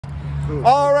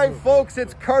All right, folks,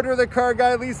 it's Carter, the car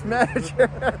guy lease manager.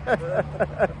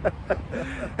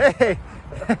 Hey,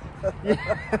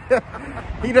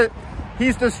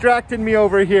 he's distracting me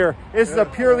over here. This is a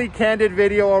purely candid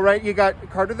video, all right? You got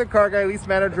Carter, the car guy lease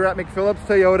manager at McPhillips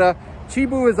Toyota.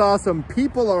 Chibu is awesome.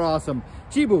 People are awesome.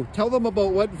 Chibu, tell them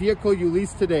about what vehicle you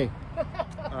leased today.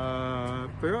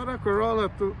 Toyota Corolla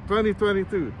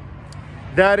 2022.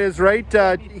 That is right.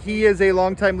 He is a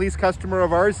longtime lease customer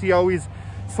of ours. He always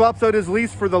swaps out his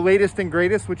lease for the latest and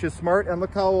greatest, which is smart. And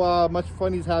look how much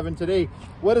fun he's having today.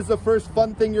 What is the first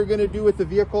fun thing you're going to do with the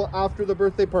vehicle after the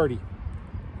birthday party?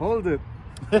 Hold it.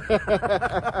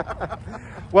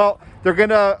 Well, they're going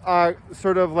to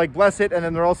sort of like bless it, and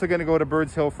then they're also going to go to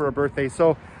Birds Hill for a birthday.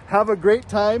 So have a great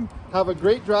time, have a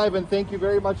great drive, and thank you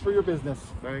very much for your business.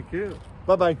 Thank you.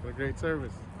 Bye-bye. For great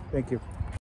service. Thank you.